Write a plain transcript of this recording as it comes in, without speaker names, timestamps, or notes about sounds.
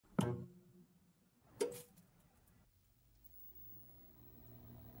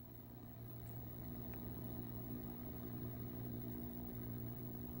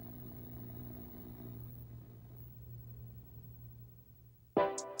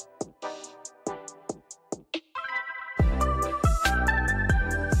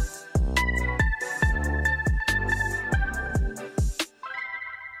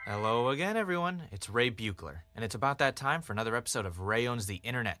again, everyone, it's Ray Buechler, and it's about that time for another episode of Ray Owns the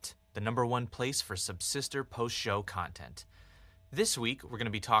Internet, the #1 place for Subsister post-show content. This week, we're going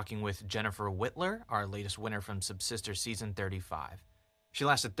to be talking with Jennifer Whittler, our latest winner from Subsister Season 35. She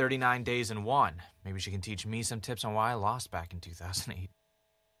lasted 39 days and won. Maybe she can teach me some tips on why I lost back in 2008.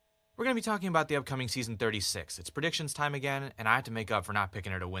 We're going to be talking about the upcoming Season 36. It's predictions time again, and I have to make up for not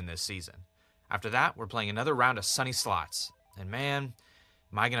picking her to win this season. After that, we're playing another round of Sunny Slots. And man,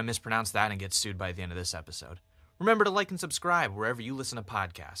 am I going to mispronounce that and get sued by the end of this episode. Remember to like and subscribe wherever you listen to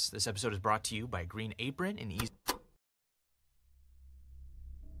podcasts. This episode is brought to you by Green Apron and Easy.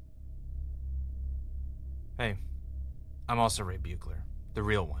 Hey, I'm also Ray Buechler, the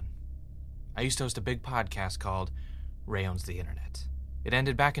real one. I used to host a big podcast called Ray Owns the Internet. It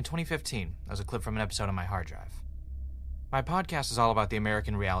ended back in 2015. That was a clip from an episode on my hard drive. My podcast is all about the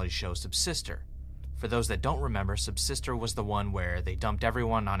American reality show Subsister. For those that don't remember, Subsister was the one where they dumped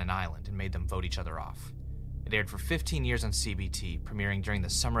everyone on an island and made them vote each other off. It aired for 15 years on CBT, premiering during the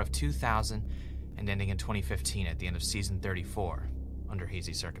summer of 2000 and ending in 2015 at the end of Season 34, under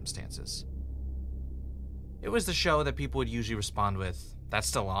hazy circumstances. It was the show that people would usually respond with, "That's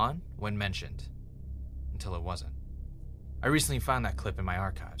still on?" when mentioned, until it wasn't. I recently found that clip in my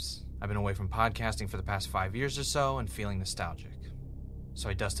archives. I've been away from podcasting for the past 5 years or so and feeling nostalgic. So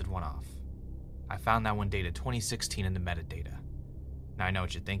I dusted one off. I found that one dated 2016 in the metadata. Now I know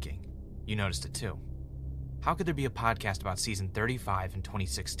what you're thinking. You noticed it too. How could there be a podcast about Season 35 in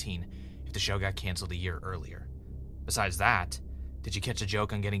 2016 if the show got canceled a year earlier? Besides that, did you catch a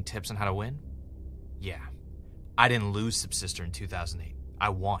joke on getting tips on how to win? Yeah. I didn't lose Subsister in 2008. I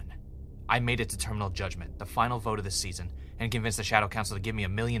won. I made it to Terminal Judgment, the final vote of the season, and convinced the Shadow Council to give me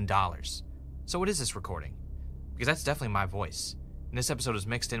 $1 million. So what is this recording? Because that's definitely my voice. And this episode was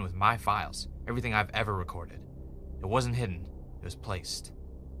mixed in with my files, everything I've ever recorded. It wasn't hidden, it was placed.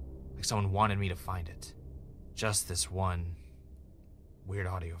 Like someone wanted me to find it. Just this one weird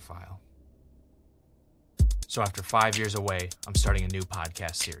audio file. So after 5 years away, I'm starting a new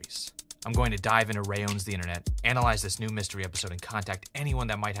podcast series. I'm going to dive into Ray Owns the Internet, analyze this new mystery episode, and contact anyone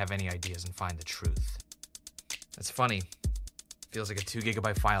that might have any ideas and find the truth. That's funny. Feels like a 2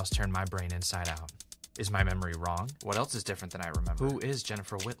 gigabyte file's turned my brain inside out. Is my memory wrong? What else is different than I remember? Who is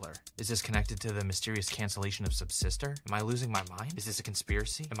Jennifer Whittler? Is this connected to the mysterious cancellation of Subsister? Am I losing my mind? Is this a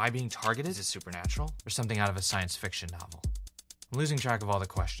conspiracy? Am I being targeted? Is this supernatural? Or something out of a science fiction novel? I'm losing track of all the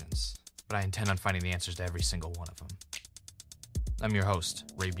questions, but I intend on finding the answers to every single one of them. I'm your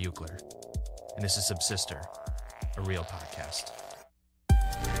host, Ray Buechler, and this is Subsister, a real podcast.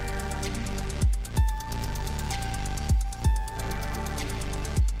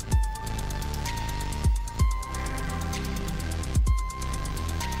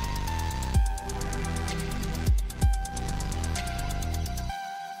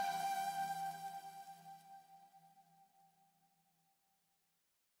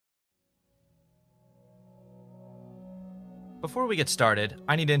 Before we get started,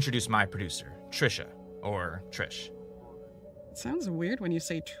 I need to introduce my producer, Trisha, or Trish. It sounds weird when you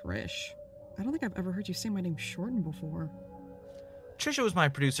say Trish. I don't think I've ever heard you say my name shortened before. Trisha was my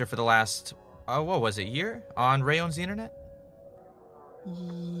producer for the last, year? On Ray Owns the Internet?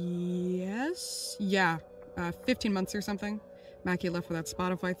 Yes? Yeah, 15 months or something. Mackie left for that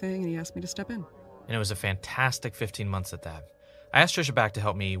Spotify thing and he asked me to step in. And it was a fantastic 15 months at that. I asked Trisha back to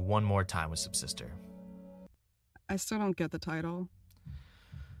help me one more time with Subsister. I still don't get the title.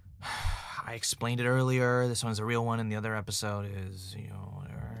 I explained it earlier. This one's a real one, and the other episode is,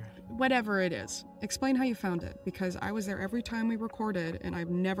 whatever. Whatever it is. Explain how you found it, because I was there every time we recorded, and I've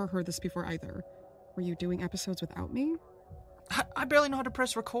never heard this before either. Were you doing episodes without me? I barely know how to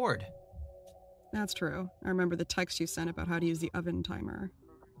press record. That's true. I remember the text you sent about how to use the oven timer.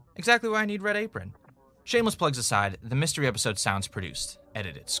 Exactly why I need Red Apron. Shameless plugs aside, the mystery episode sounds produced,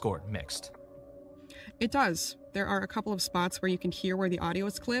 edited, scored, mixed. It does. There are a couple of spots where you can hear where the audio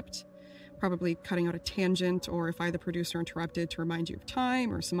is clipped, probably cutting out a tangent or if I, the producer, interrupted to remind you of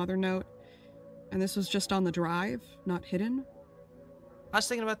time or some other note. And this was just on the drive, not hidden. I was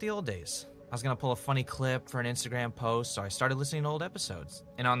thinking about the old days. I was going to pull a funny clip for an Instagram post, so I started listening to old episodes.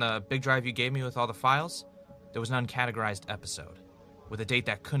 And on the big drive you gave me with all the files, there was an uncategorized episode with a date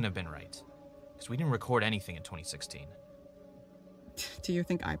that couldn't have been right, because we didn't record anything in 2016. Do you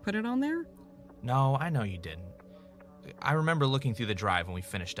think I put it on there? No, I know you didn't. I remember looking through the drive when we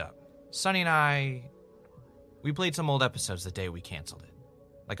finished up. Sunny and we played some old episodes the day we canceled it,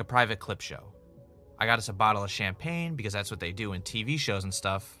 like a private clip show. I got us a bottle of champagne because that's what they do in TV shows and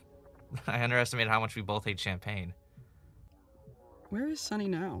stuff. I underestimated how much we both hate champagne. Where is Sunny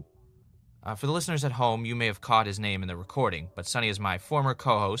now? For the listeners at home, you may have caught his name in the recording, but Sonny is my former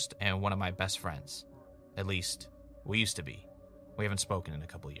co-host and one of my best friends. At least, we used to be. We haven't spoken in a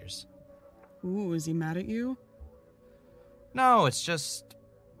couple years. Ooh, is he mad at you? No, it's just...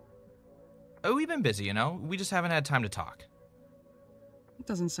 we've been busy, you know? We just haven't had time to talk. It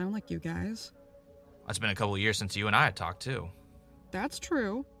doesn't sound like you guys. It's been a couple years since you and I had talked, too. That's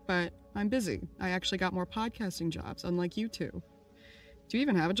true, but I'm busy. I actually got more podcasting jobs, unlike you two. Do you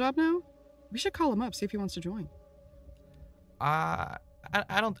even have a job now? We should call him up, see if he wants to join. I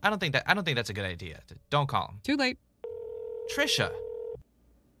don't think that's a good idea. Don't call him. Too late. Trisha.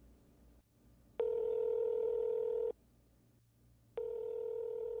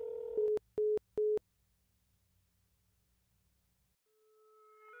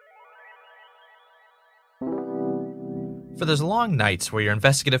 For those long nights where your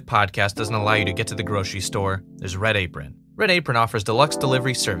investigative podcast doesn't allow you to get to the grocery store, there's Red Apron. Red Apron offers deluxe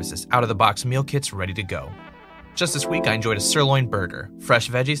delivery services, out-of-the-box meal kits ready to go. Just this week, I enjoyed a sirloin burger, fresh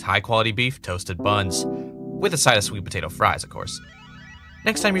veggies, high-quality beef, toasted buns, with a side of sweet potato fries, of course.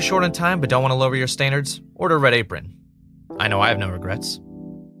 Next time you're short on time but don't want to lower your standards, order Red Apron. I know I have no regrets.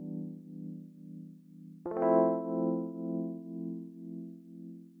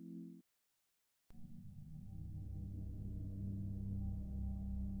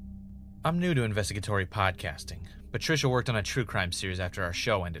 I'm new to investigatory podcasting, but Trisha worked on a true crime series after our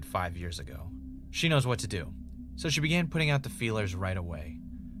show ended 5 years ago. She knows what to do, so she began putting out the feelers right away.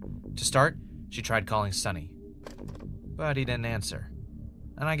 To start, she tried calling Sonny, but he didn't answer,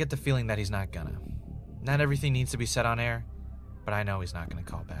 and I get the feeling that he's not gonna. Not everything needs to be said on air, but I know he's not gonna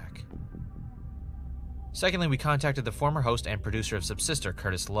call back. Secondly, we contacted the former host and producer of Subsister,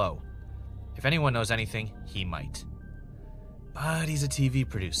 Curtis Lowe. If anyone knows anything, he might. But he's a TV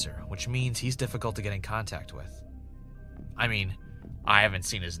producer, which means he's difficult to get in contact with. I mean, I haven't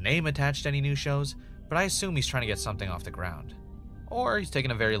seen his name attached to any new shows, but I assume he's trying to get something off the ground. Or he's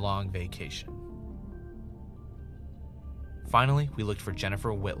taking a very long vacation. Finally, we looked for Jennifer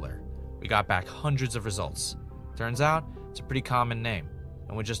Whitler. We got back hundreds of results. Turns out, it's a pretty common name,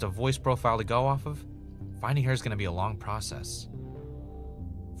 and with just a voice profile to go off of, finding her is going to be a long process.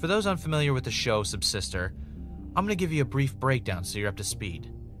 For those unfamiliar with the show Subsister, I'm going to give you a brief breakdown so you're up to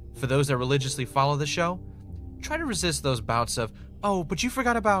speed. For those that religiously follow the show, try to resist those bouts of, "Oh, but you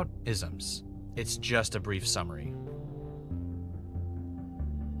forgot about" isms. It's just a brief summary.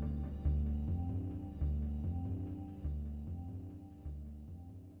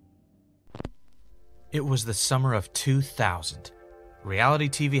 It was the summer of 2000. Reality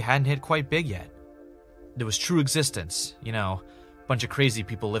TV hadn't hit quite big yet. There was true existence, you know, a bunch of crazy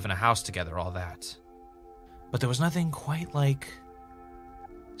people live in a house together, all that. But there was nothing quite like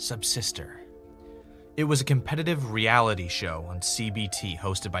Subsister. It was a competitive reality show on CBT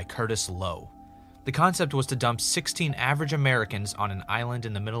hosted by Curtis Lowe. The concept was to dump 16 average Americans on an island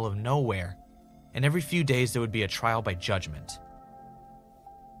in the middle of nowhere, and every few days there would be a trial by judgment.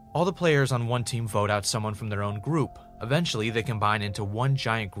 All the players on one team vote out someone from their own group. Eventually, they combine into one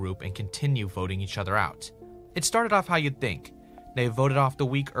giant group and continue voting each other out. It started off how you'd think. They voted off the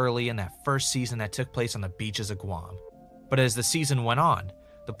week early in that first season that took place on the beaches of Guam. But as the season went on,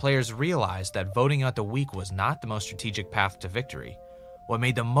 the players realized that voting out the week was not the most strategic path to victory. What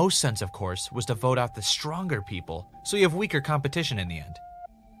made the most sense, of course, was to vote out the stronger people, so you have weaker competition in the end.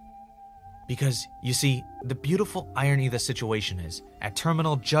 Because, you see, the beautiful irony of the situation is, at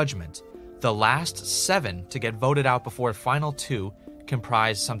Terminal Judgment, the last 7 to get voted out before final 2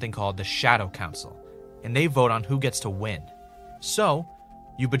 comprise something called the Shadow Council, and they vote on who gets to win. So,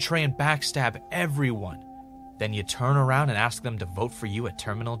 you betray and backstab everyone. Then you turn around and ask them to vote for you at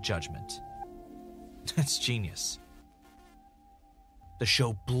Terminal Judgment. That's genius. The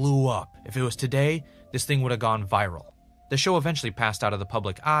show blew up. If it was today, this thing would have gone viral. The show eventually passed out of the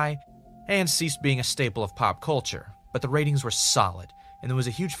public eye and ceased being a staple of pop culture, but the ratings were solid, and there was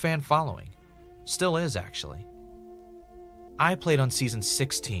a huge fan following. Still is, actually. I played on season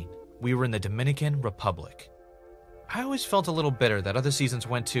 16. We were in the Dominican Republic. I always felt a little bitter that other seasons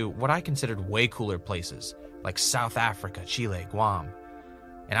went to what I considered way cooler places, like South Africa, Chile, Guam,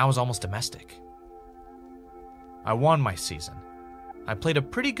 and I was almost domestic. I won my season. I played a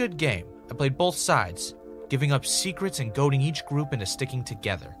pretty good game. I played both sides, giving up secrets and goading each group into sticking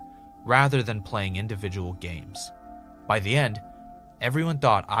together, rather than playing individual games. By the end, everyone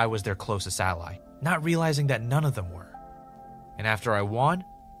thought I was their closest ally, not realizing that none of them were. And after I won,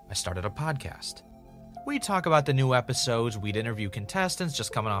 I started a podcast. We'd talk about the new episodes, we'd interview contestants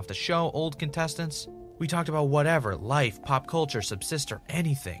just coming off the show, old contestants. We talked about whatever, life, pop culture, Subsister,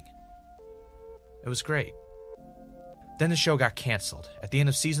 anything. It was great. Then the show got canceled. At the end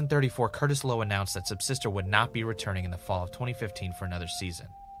of season 34, Curtis Lowe announced that Subsister would not be returning in the fall of 2015 for another season.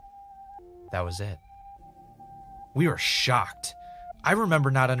 That was it. We were shocked. I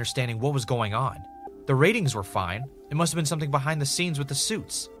remember not understanding what was going on. The ratings were fine. It must have been something behind the scenes with the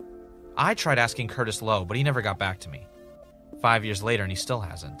suits. I tried asking Curtis Lowe, but he never got back to me. 5 years later, and he still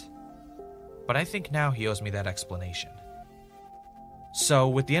hasn't. But I think now he owes me that explanation. So,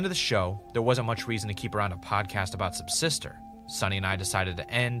 with the end of the show, there wasn't much reason to keep around a podcast about Subsister. Sunny and I decided to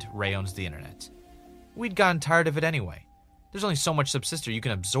end Ray Owns the Internet. We'd gotten tired of it anyway. There's only so much Subsister you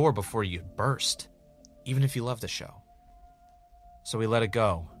can absorb before you burst, even if you love the show. So we let it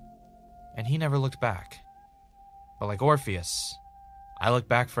go, and he never looked back. But like Orpheus, I looked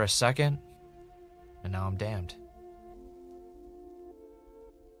back for a second, and now I'm damned.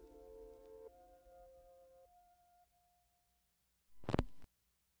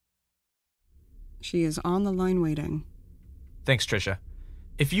 She is on the line waiting. Thanks, Trisha.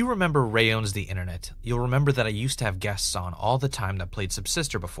 If you remember Ray Owns the Internet, you'll remember that I used to have guests on all the time that played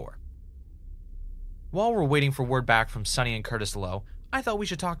Subsister before. While we're waiting for word back from Sunny and Curtis Lowe, I thought we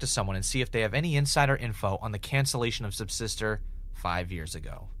should talk to someone and see if they have any insider info on the cancellation of Subsister 5 years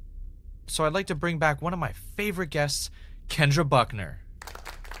ago. So I'd like to bring back one of my favorite guests, Kendra Buckner.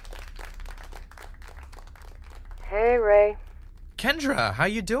 Hey, Ray. Kendra, how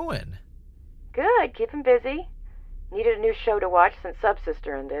you doing? Good, keeping busy. Needed a new show to watch since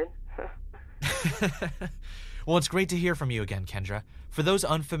Subsister ended. Well, it's great to hear from you again, Kendra. For those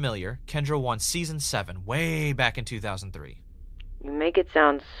unfamiliar, Kendra won Season 7 way back in 2003. You make it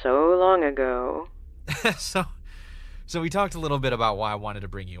sound so long ago. So we talked a little bit about why I wanted to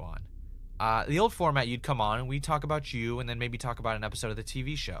bring you on. The old format, you'd come on and we'd talk about you and then maybe talk about an episode of the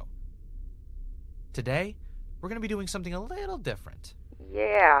TV show. Today, we're going to be doing something a little different.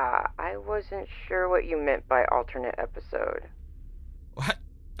 Yeah, I wasn't sure what you meant by alternate episode. What?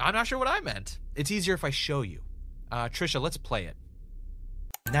 I'm not sure what I meant. It's easier if I show you. Trisha, let's play it.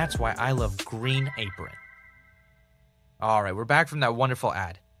 And that's why I love Green Apron. All right, we're back from that wonderful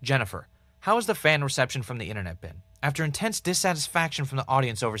ad. Jennifer, how has the fan reception from the internet been? After intense dissatisfaction from the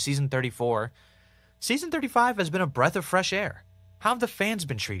audience over Season 34, Season 35 has been a breath of fresh air. How have the fans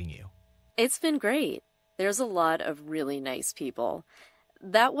been treating you? It's been great. There's a lot of really nice people.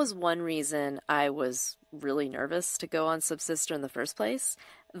 That was one reason I was really nervous to go on Subsister in the first place.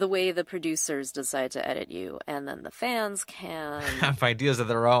 The way the producers decide to edit you, and then the fans can... have ideas of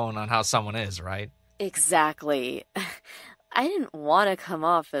their own on how someone is, right? Exactly. I didn't want to come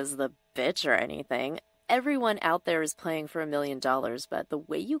off as the bitch or anything. Everyone out there is playing for $1 million, but the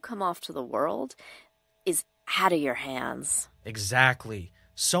way you come off to the world is out of your hands. Exactly.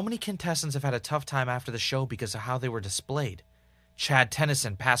 So many contestants have had a tough time after the show because of how they were displayed. Chad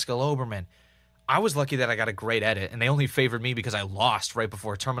Tennyson, Pascal Oberman. I was lucky that I got a great edit, and they only favored me because I lost right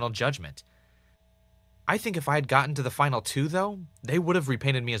before Terminal Judgment. I think if I had gotten to the final 2, though, they would have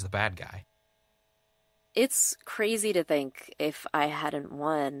repainted me as the bad guy. It's crazy to think if I hadn't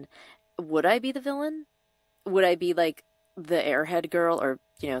won, would I be the villain? Would I be like the airhead girl or,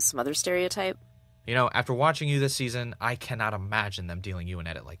 some other stereotype? After watching you this season, I cannot imagine them dealing you an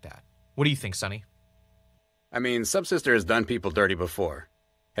edit like that. What do you think, Sonny? I mean, Subsister has done people dirty before.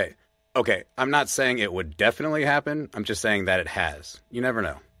 Hey, okay, I'm not saying it would definitely happen. I'm just saying that it has. You never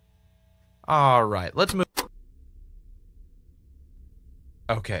know. All right, let's move.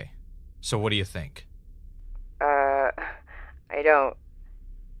 Okay, so what do you think? I don't...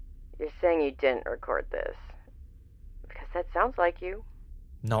 You're saying you didn't record this. Because that sounds like you.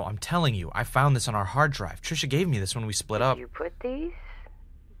 No, I'm telling you, I found this on our hard drive. Trisha gave me this when we split up. Did you put these?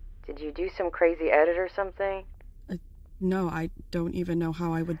 Did you do some crazy edit or something? No, I don't even know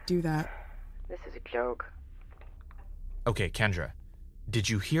how I would do that. This is a joke. Okay, Kendra, did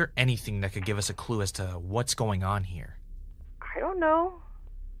you hear anything that could give us a clue as to what's going on here? I don't know.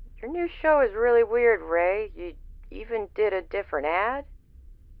 Your new show is really weird, Ray. You even did a different ad?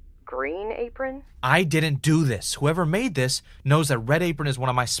 Green Apron? I didn't do this. Whoever made this knows that Red Apron is one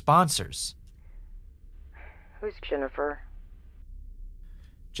of my sponsors. Who's Jennifer?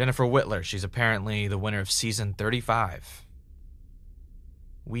 Jennifer Whitler. She's apparently the winner of Season 35.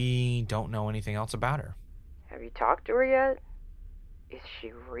 We don't know anything else about her. Have you talked to her yet? Is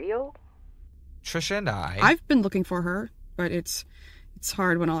she real? Trisha and I've been looking for her, but it's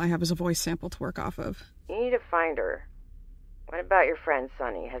hard when all I have is a voice sample to work off of. You need to find her. What about your friend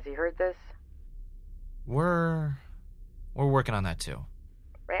Sonny? Has he heard this? We're working on that too.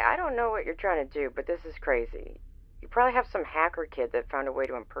 Ray, I don't know what you're trying to do, but this is crazy. You probably have some hacker kid that found a way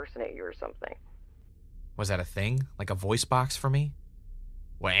to impersonate you or something. Was that a thing? Like a voice box for me?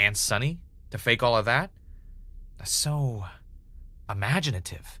 What, and Sonny? To fake all of that? So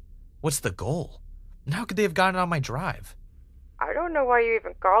imaginative. What's the goal? And how could they have gotten it on my drive? I don't know why you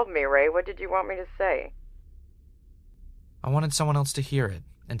even called me, Ray. What did you want me to say? I wanted someone else to hear it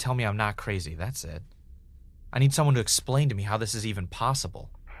and tell me I'm not crazy, that's it. I need someone to explain to me how this is even possible.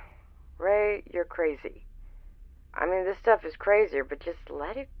 Ray, you're crazy. I mean, this stuff is crazier, but just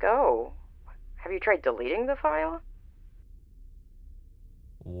let it go. Have you tried deleting the file?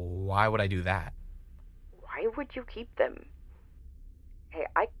 Why would I do that? Why would you keep them? Hey,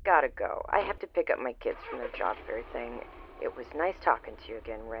 I gotta go. I have to pick up my kids from their job fair thing. It was nice talking to you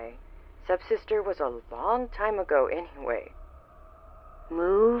again, Ray. Subsister was a long time ago anyway.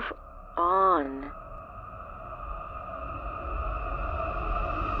 Move on.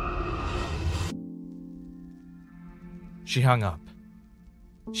 She hung up.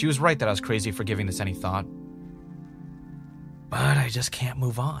 She was right that I was crazy for giving this any thought. But I just can't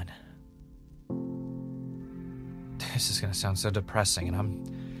move on. This is gonna sound so depressing, and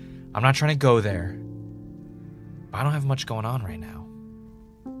I'm not trying to go there. But I don't have much going on right now.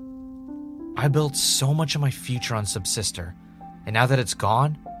 I built so much of my future on Subsister, and now that it's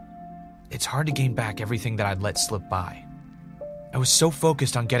gone, it's hard to gain back everything that I'd let slip by. I was so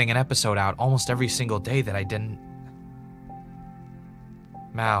focused on getting an episode out almost every single day that I didn't...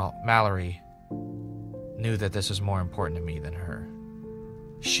 Mallory knew that this was more important to me than her.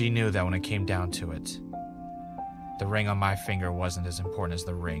 She knew that when it came down to it, the ring on my finger wasn't as important as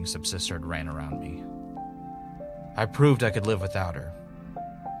the ring Subsister had ran around me. I proved I could live without her.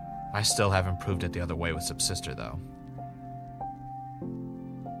 I still haven't proved it the other way with Subsister, though.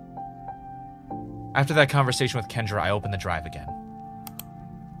 After that conversation with Kendra, I opened the drive again.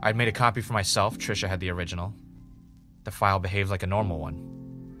 I'd made a copy for myself. Trisha had the original. The file behaves like a normal one.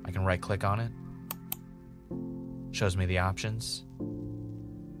 I can right-click on it. Shows me the options.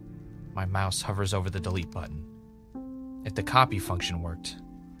 My mouse hovers over the delete button. If the copy function worked,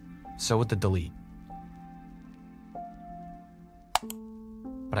 so would the delete.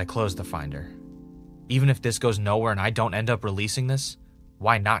 But I closed the Finder. Even if this goes nowhere and I don't end up releasing this,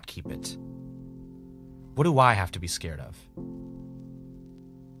 why not keep it? What do I have to be scared of?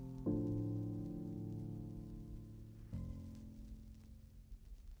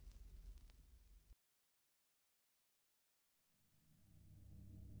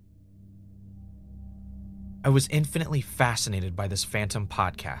 I was infinitely fascinated by this Phantom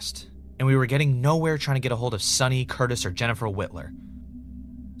podcast, and we were getting nowhere trying to get a hold of Sonny, Curtis, or Jennifer Whitler.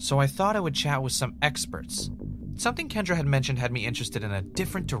 So I thought I would chat with some experts. Something Kendra had mentioned had me interested in a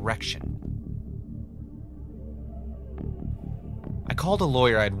different direction. I called a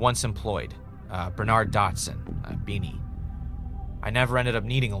lawyer I'd once employed, Bernard Dotson, Beanie. I never ended up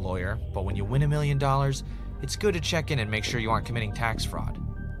needing a lawyer, but when you win $1 million, it's good to check in and make sure you aren't committing tax fraud.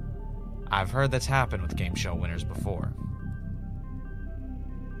 I've heard that's happened with game show winners before.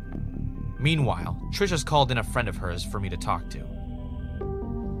 Meanwhile, Trisha's called in a friend of hers for me to talk to.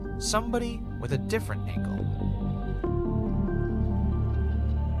 Somebody with a different angle.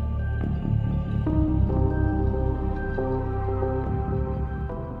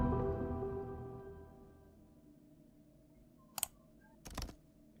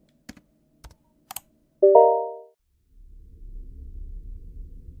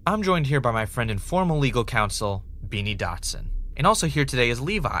 I'm joined here by my friend and former legal counsel, Beanie Dotson. And also here today is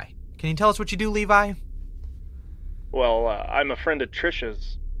Levi. Can you tell us what you do, Levi? Well, I'm a friend of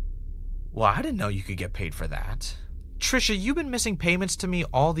Trisha's. Well, I didn't know you could get paid for that. Trisha, you've been missing payments to me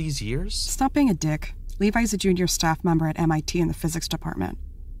all these years? Stop being a dick. Levi's a junior staff member at MIT in the physics department.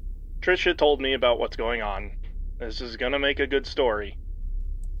 Trisha told me about what's going on. This is gonna make a good story.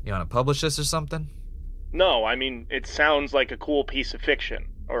 You want to publish this or something? No, I mean, it sounds like a cool piece of fiction,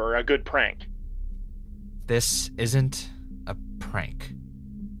 or a good prank. This isn't a prank.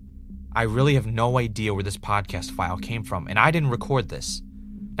 I really have no idea where this podcast file came from, and I didn't record this.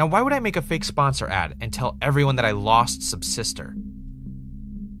 Now, why would I make a fake sponsor ad and tell everyone that I lost Subsister?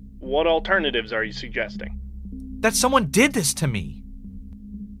 What alternatives are you suggesting? That someone did this to me!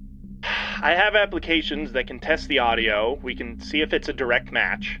 I have applications that can test the audio. We can see if it's a direct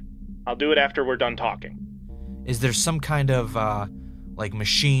match. I'll do it after we're done talking. Is there some kind of,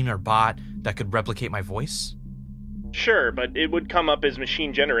 machine or bot that could replicate my voice? Sure, but it would come up as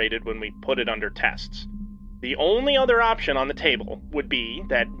machine-generated when we put it under tests. The only other option on the table would be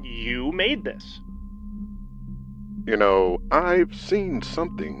that you made this. You know, I've seen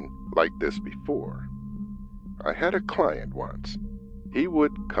something like this before. I had a client once. He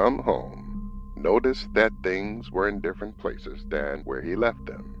would come home, notice that things were in different places than where he left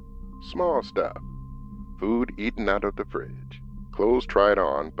them. Small stuff. Food eaten out of the fridge. Clothes tried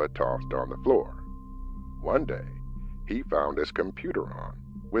on but tossed on the floor. One day, he found his computer on,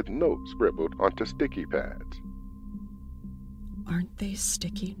 with notes scribbled onto sticky pads. Aren't they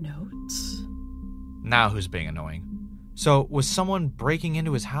sticky notes? Now who's being annoying? So, was someone breaking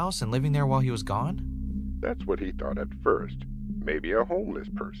into his house and living there while he was gone? That's what he thought at first, maybe a homeless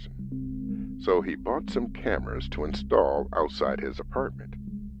person. So he bought some cameras to install outside his apartment.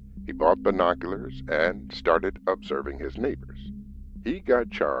 He bought binoculars and started observing his neighbors. He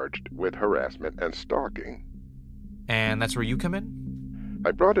got charged with harassment and stalking. And that's where you come in?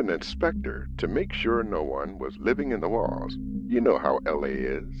 I brought an inspector to make sure no one was living in the walls. You know how LA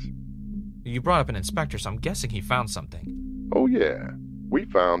is. You brought up an inspector, so I'm guessing he found something. Oh yeah, we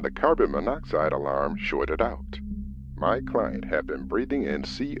found the carbon monoxide alarm shorted out. My client had been breathing in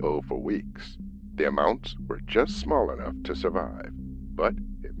CO for weeks. The amounts were just small enough to survive, but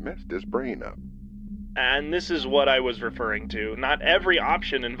it messed his brain up. And this is what I was referring to. Not every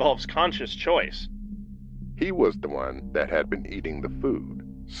option involves conscious choice. He was the one that had been eating the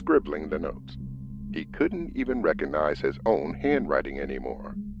food, scribbling the notes. He couldn't even recognize his own handwriting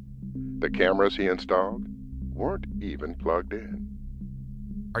anymore. The cameras he installed weren't even plugged in.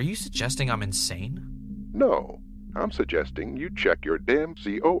 Are you suggesting I'm insane? No, I'm suggesting you check your damn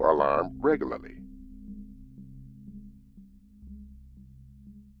CO alarm regularly.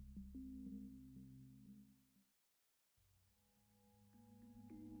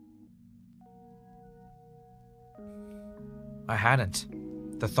 I hadn't.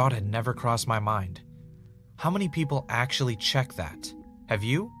 The thought had never crossed my mind. How many people actually check that? Have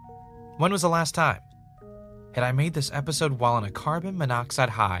you? When was the last time? Had I made this episode while in a carbon monoxide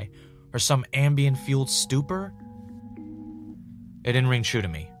high or some ambient-fueled stupor? It didn't ring true to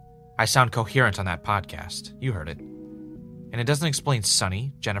me. I sound coherent on that podcast. You heard it. And it doesn't explain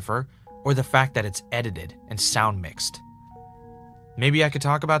Sunny, Jennifer, or the fact that it's edited and sound mixed. Maybe I could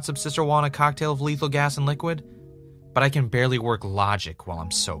talk about Subsister while in a cocktail of lethal gas and liquid, but I can barely work logic while I'm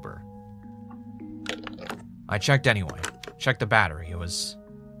sober. I checked anyway. Checked the battery. It was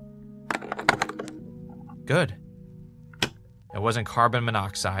good. It wasn't carbon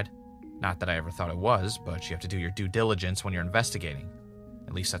monoxide. Not that I ever thought it was, but you have to do your due diligence when you're investigating.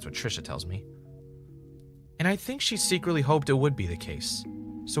 At least that's what Trisha tells me. And I think she secretly hoped it would be the case,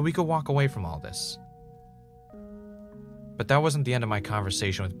 so we could walk away from all this. But that wasn't the end of my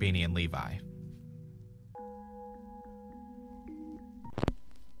conversation with Beanie and Levi.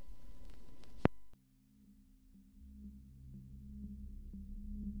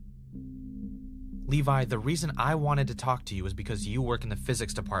 Levi, the reason I wanted to talk to you is because you work in the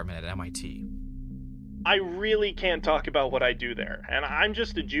physics department at MIT. I really can't talk about what I do there, and I'm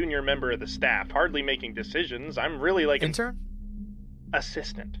just a junior member of the staff, hardly making decisions. I'm really like Intern?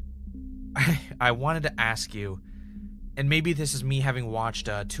 Assistant. I wanted to ask you, and maybe this is me having watched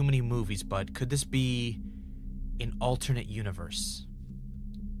too many movies, but could this be an alternate universe?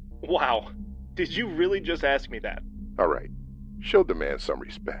 Wow. Did you really just ask me that? All right, show the man some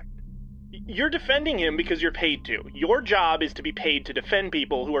respect. You're defending him because you're paid to. Your job is to be paid to defend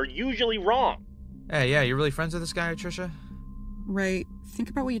people who are usually wrong. Hey, yeah, you really friends with this guy, Trisha? Right. Think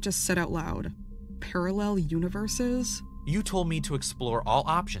about what you just said out loud. Parallel universes? You told me to explore all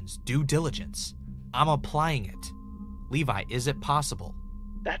options, due diligence. I'm applying it. Levi, is it possible?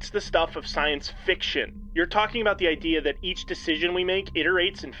 That's the stuff of science fiction. You're talking about the idea that each decision we make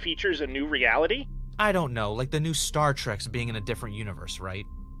iterates and features a new reality? I don't know, like the new Star Trek's being in a different universe, right?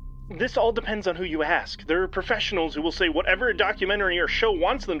 This all depends on who you ask. There are professionals who will say whatever a documentary or show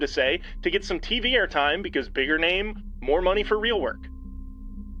wants them to say to get some TV airtime because bigger name, more money for real work.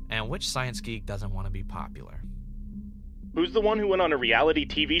 And which science geek doesn't want to be popular? Who's the one who went on a reality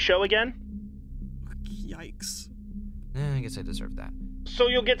TV show again? Yikes. I guess I deserve that. So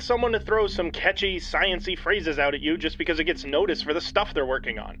you'll get someone to throw some catchy, science-y phrases out at you just because it gets noticed for the stuff they're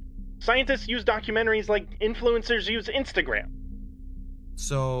working on. Scientists use documentaries like influencers use Instagram.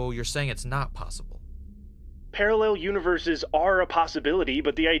 So you're saying it's not possible? Parallel universes are a possibility,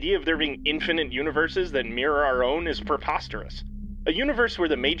 but the idea of there being infinite universes that mirror our own is preposterous. A universe where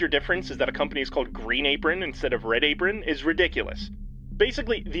the major difference is that a company is called Green Apron instead of Red Apron is ridiculous.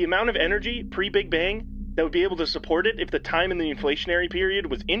 Basically, the amount of energy pre-Big Bang that would be able to support it if the time in the inflationary period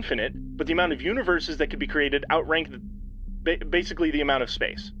was infinite, but the amount of universes that could be created outranked basically the amount of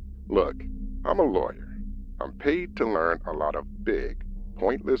space. Look, I'm a lawyer. I'm paid to learn a lot of big,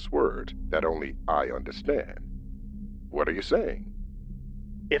 pointless words that only I understand. What are you saying?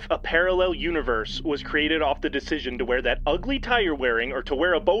 If a parallel universe was created off the decision to wear that ugly tie you're wearing or to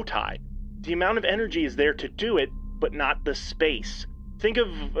wear a bow tie, the amount of energy is there to do it, but not the space. Think of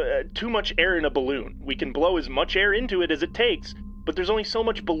too much air in a balloon. We can blow as much air into it as it takes, but there's only so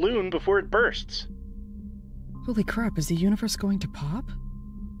much balloon before it bursts. Holy crap, is the universe going to pop?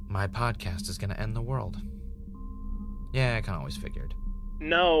 My podcast is gonna end the world. Yeah, I kinda always figured.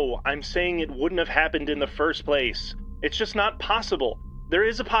 No, I'm saying it wouldn't have happened in the first place. It's just not possible. There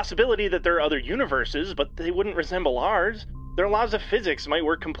is a possibility that there are other universes, but they wouldn't resemble ours. Their laws of physics might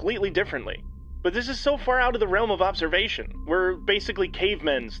work completely differently. But this is so far out of the realm of observation. We're basically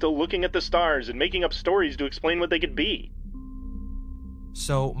cavemen still looking at the stars and making up stories to explain what they could be.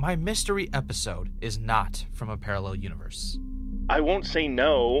 So, my mystery episode is not from a parallel universe. I won't say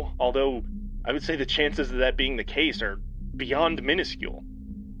no, although I would say the chances of that being the case are beyond minuscule.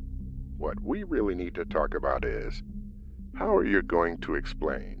 What we really need to talk about is, how are you going to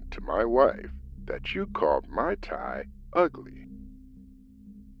explain to my wife that you called my tie ugly?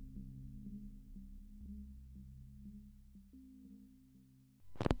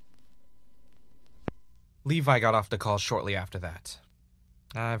 Levi got off the call shortly after that.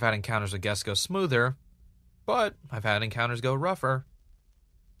 I've had encounters with guests go smoother, but I've had encounters go rougher.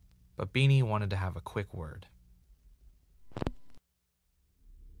 But Beanie wanted to have a quick word.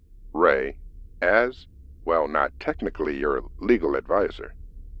 Ray, as, well, not technically your legal advisor,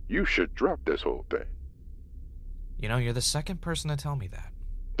 you should drop this whole thing. You know, you're the second person to tell me that.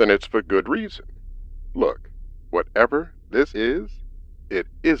 Then it's for good reason. Look, whatever this is, it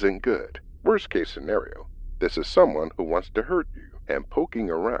isn't good. Worst case scenario, this is someone who wants to hurt you, and poking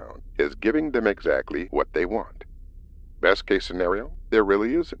around is giving them exactly what they want. Best case scenario, there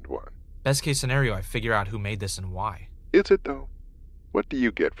really isn't one. Best case scenario, I figure out who made this and why. Is it though? What do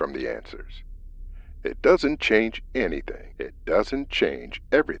you get from the answers? It doesn't change anything. It doesn't change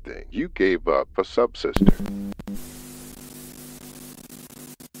everything you gave up for Subsister.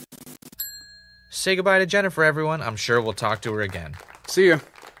 Say goodbye to Jennifer, everyone. I'm sure we'll talk to her again. See ya.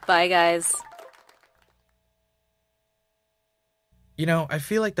 Bye, guys. You know, I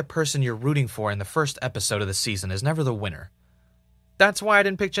feel like the person you're rooting for in the first episode of the season is never the winner. That's why I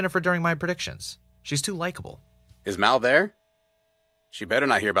didn't pick Jennifer during my predictions. She's too likable. Is Mal there? She better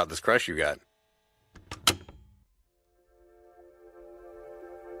not hear about this crush you got.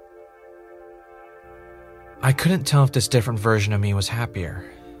 I couldn't tell if this different version of me was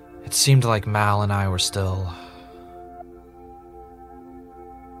happier. It seemed like Mal and I were still...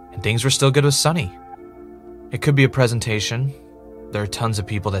 And things were still good with Sunny. It could be a presentation. There are tons of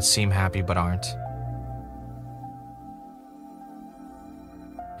people that seem happy but aren't.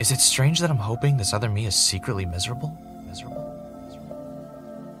 Is it strange that I'm hoping this other me is secretly miserable?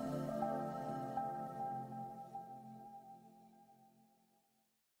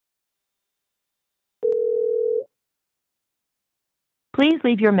 Please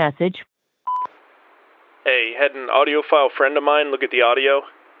leave your message. Hey, had an audiophile friend of mine look at the audio.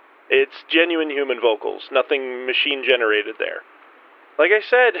 It's genuine human vocals, nothing machine-generated there. Like I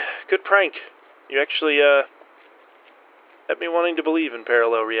said, good prank. You actually, had me wanting to believe in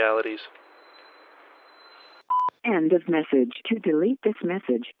parallel realities. End of message. To delete this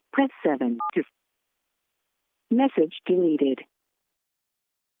message, press 7. Message deleted.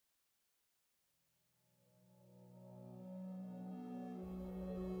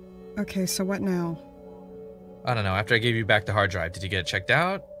 Okay, so what now? I don't know. After I gave you back the hard drive, did you get it checked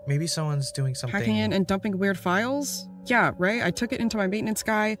out? Maybe someone's doing something... Hacking in and dumping weird files? Yeah, Ray, I took it into my maintenance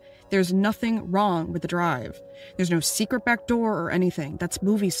guy. There's nothing wrong with the drive. There's no secret back door or anything. That's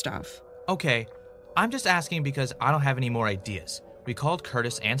movie stuff. Okay, I'm just asking because I don't have any more ideas. We called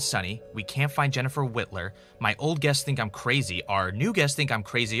Curtis and Sunny. We can't find Jennifer Whitler. My old guests think I'm crazy. Our new guests think I'm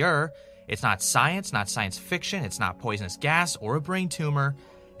crazier. It's not science, not science fiction. It's not poisonous gas or a brain tumor.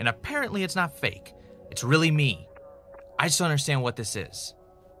 And apparently it's not fake. It's really me. I just don't understand what this is.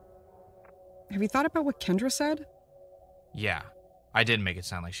 Have you thought about what Kendra said? Yeah, I did make it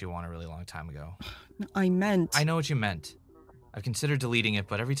sound like she won a really long time ago. I meant... I know what you meant. I've considered deleting it,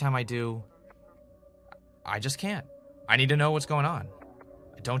 but every time I do, I just can't. I need to know what's going on.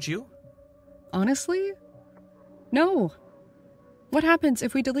 Don't you? Honestly? No. What happens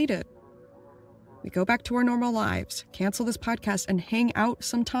if we delete it? We go back to our normal lives, cancel this podcast, and hang out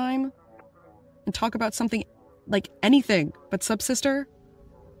sometime? And talk about something, like anything, but Subsister?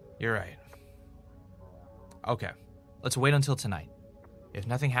 You're right. Okay, let's wait until tonight. If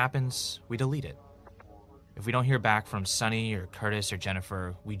nothing happens, we delete it. If we don't hear back from Sunny or Curtis or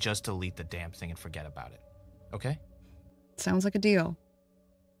Jennifer, we just delete the damn thing and forget about it. Okay? Sounds like a deal.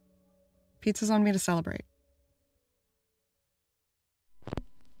 Pizza's on me to celebrate.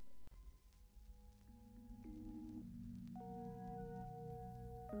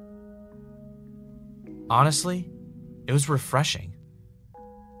 Honestly, it was refreshing.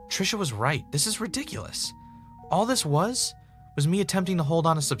 Trisha was right. This is ridiculous. All this was me attempting to hold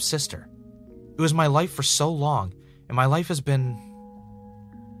on to Subsister. It It was my life for so long, and my life has been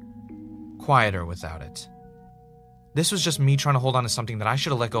quieter without it. This was just me trying to hold on to something that I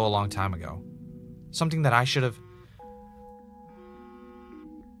should have let go a long time ago. Something that I should have...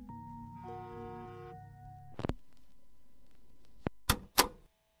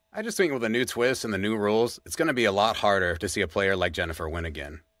 I just think with the new twists and the new rules, it's going to be a lot harder to see a player like Jennifer win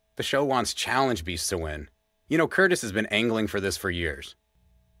again. The show wants challenge beasts to win. You know, Curtis has been angling for this for years.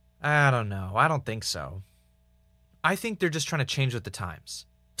 I don't know. I don't think so. I think they're just trying to change with the times.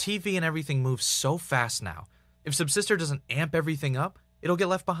 TV and everything moves so fast now. If Subsister doesn't amp everything up, it'll get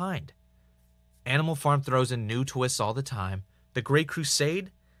left behind. Animal Farm throws in new twists all the time. The Great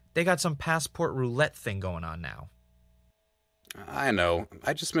Crusade, they got some passport roulette thing going on now. I know.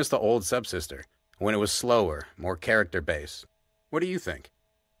 I just miss the old Subsister, when it was slower, more character-based. What do you think?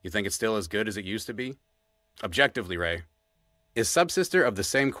 You think it's still as good as it used to be? Objectively, Ray, is Subsister of the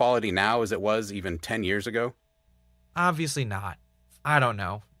same quality now as it was even 10 years ago? Obviously not. I don't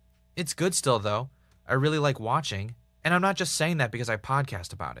know. It's good still, though. I really like watching, and I'm not just saying that because I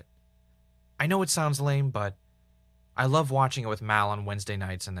podcast about it. I know it sounds lame, but I love watching it with Mal on Wednesday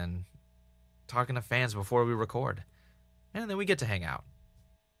nights and then talking to fans before we record. And then we get to hang out.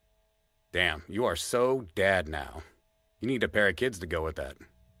 Damn, you are so dad now. You need a pair of kids to go with that.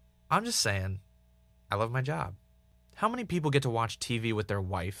 I'm just saying, I love my job. How many people get to watch TV with their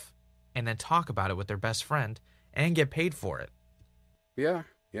wife and then talk about it with their best friend and get paid for it? Yeah,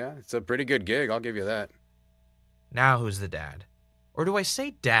 it's a pretty good gig, I'll give you that. Now who's the dad? Or do I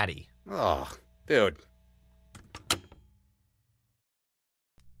say daddy? Oh, dude.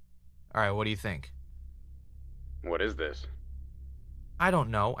 Alright, what do you think? What is this? I don't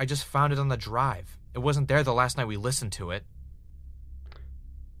know. I just found it on the drive. It wasn't there the last night we listened to it.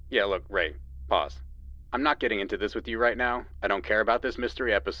 Yeah, look, Ray, pause. I'm not getting into this with you right now. I don't care about this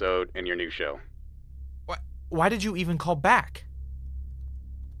mystery episode and your new show. Why did you even call back?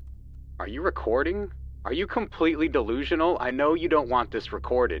 Are you recording? Are you completely delusional? I know you don't want this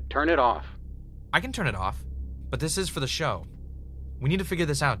recorded. Turn it off. I can turn it off, but this is for the show. We need to figure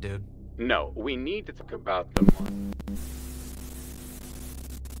this out, dude. No, we need to talk about the...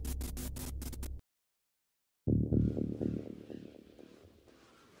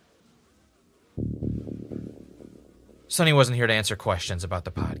 Sonny wasn't here to answer questions about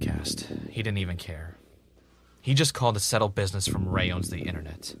the podcast. He didn't even care. He just called to settle business from Ray Owns the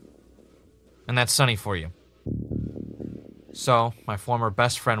Internet. And that's Sonny for you. So, my former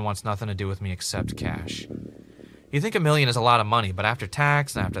best friend wants nothing to do with me except cash. You think $1 million is a lot of money, but after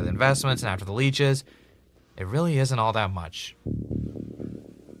tax, and after the investments, and after the leeches, it really isn't all that much.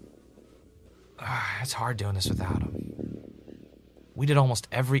 It's hard doing this without him. We did almost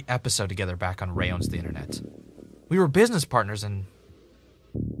every episode together back on Ray Owns the Internet. We were business partners, and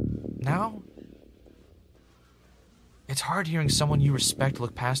now it's hard hearing someone you respect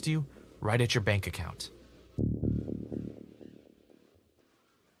look past you right at your bank account.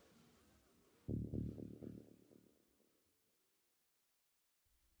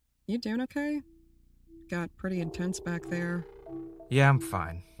 You doing okay? Got pretty intense back there. Yeah, I'm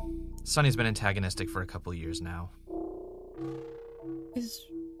fine. Sonny's been antagonistic for a couple years now.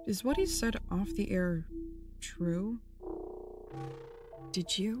 Is what he said off the air true?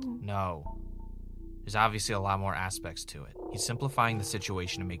 Did you? No. There's obviously a lot more aspects to it. He's simplifying the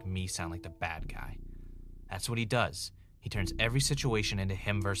situation to make me sound like the bad guy. That's what he does. He turns every situation into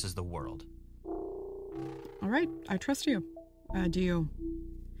him versus the world. All right, I trust you. Do you...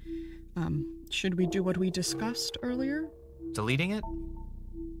 should we do what we discussed earlier? Deleting it?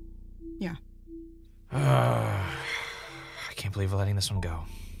 Yeah. I can't believe we're letting this one go.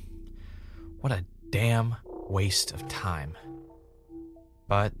 What a damn waste of time.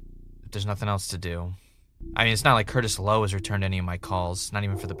 But if there's nothing else to do... I mean, it's not like Curtis Lowe has returned any of my calls, not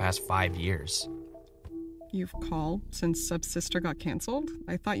even for the past 5 years. You've called since Subsister got canceled?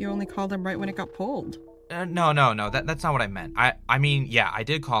 I thought you only called him right when it got pulled. No, that's not what I meant. I mean, yeah, I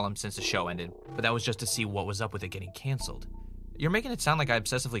did call him since the show ended, but that was just to see what was up with it getting canceled. You're making it sound like I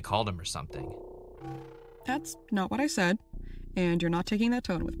obsessively called him or something. That's not what I said, and you're not taking that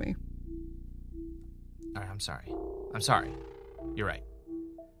tone with me. Alright, I'm sorry. You're right.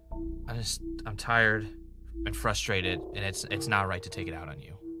 I'm tired and frustrated, and it's not right to take it out on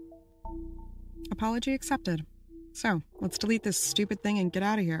you. Apology accepted. So, let's delete this stupid thing and get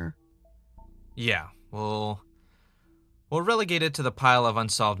out of here. Yeah, we'll relegate it to the pile of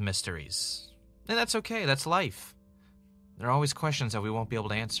unsolved mysteries. And that's okay, that's life. There are always questions that we won't be able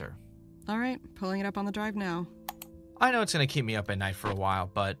to answer. Alright, pulling it up on the drive now. I know it's going to keep me up at night for a while,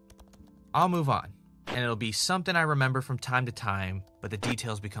 but I'll move on. and it'll be something I remember from time to time, but the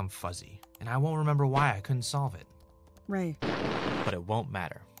details become fuzzy, and I won't remember why I couldn't solve it. Ray. But it won't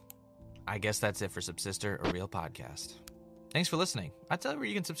matter. I guess that's it for Subsister, a real podcast. Thanks for listening. I tell you where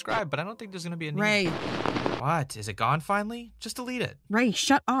you can subscribe, but I don't think there's going to be a need. Ray. What? Is it gone finally? Just delete it. Ray,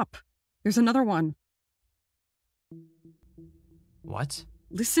 shut up. There's another one. What?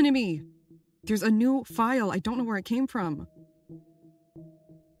 Listen to me. There's a new file. I don't know where it came from.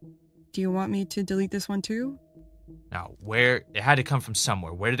 Do you want me to delete this one too? Now, where? It had to come from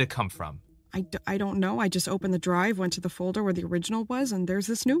somewhere. Where did it come from? I don't know. I just opened the drive, went to the folder where the original was, and there's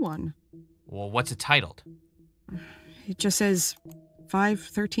this new one. Well, what's it titled? It just says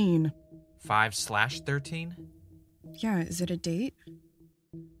 5/13. 5/13? Yeah, is it a date?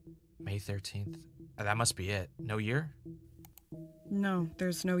 May 13th. That must be it. No year? No,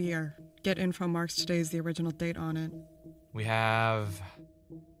 there's no year. Get info marks today is the original date on it. We have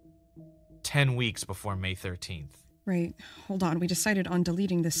 10 weeks before May 13th. Right. Hold on. We decided on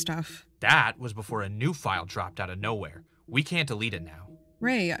deleting this stuff. That was before a new file dropped out of nowhere. We can't delete it now.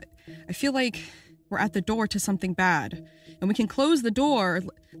 Ray, I feel like we're at the door to something bad. And we can close the door.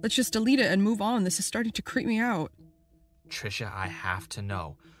 Let's just delete it and move on. This is starting to creep me out. Trisha, I have to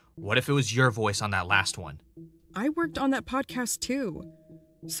know. What if it was your voice on that last one? I worked on that podcast too.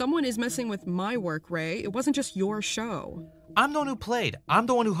 Someone is messing with my work, Ray. It wasn't just your show. I'm the one who played. I'm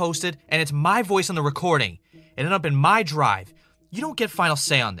the one who hosted, and it's my voice on the recording. It ended up in my drive. You don't get final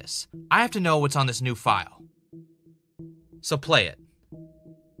say on this. I have to know what's on this new file. So play it.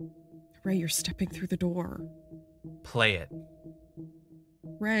 Ray, you're stepping through the door. Play it.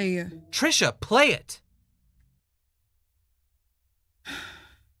 Ray. Trisha, play it!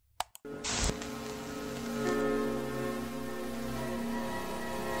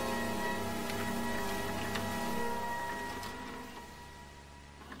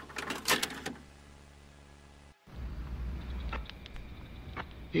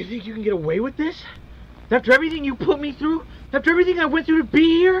 You think you can get away with this? After everything you put me through? After everything I went through to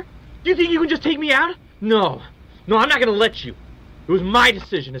be here? Do you think you can just take me out? No. No, I'm not gonna let you. It was my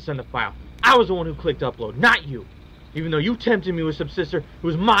decision to send the file. I was the one who clicked upload, not you. Even though you tempted me with Subsister, it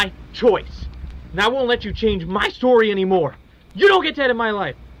was my choice. And I won't let you change my story anymore. You don't get to edit my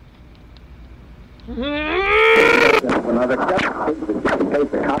life.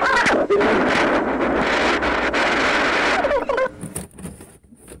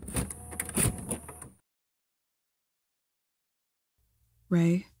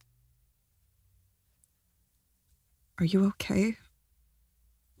 Ray? Are you okay?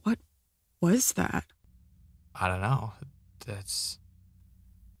 What was that? I don't know. That's...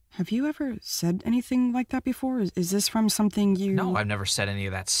 Have you ever said anything like that before? Is this from something you... No, I've never said any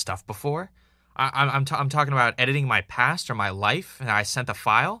of that stuff before. I'm talking about editing my past or my life, and I sent a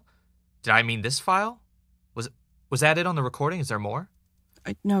file. Did I mean this file? Was that it on the recording? Is there more?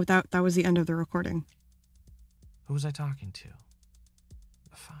 No, that was the end of the recording. Who was I talking to?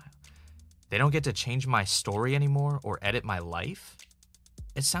 The file. They don't get to change my story anymore or edit my life?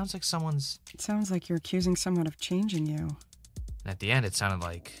 It sounds like someone's... It sounds like you're accusing someone of changing you. And at the end, it sounded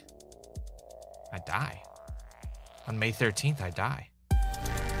like I die. On May 13th, I die.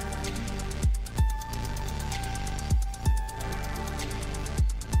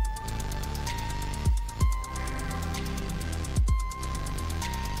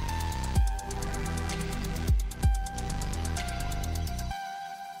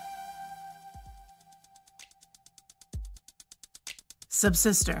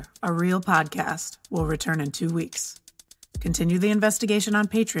 Subsister, a real podcast, will return in 2 weeks. Continue the investigation on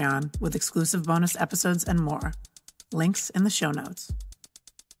Patreon with exclusive bonus episodes and more. Links in the show notes.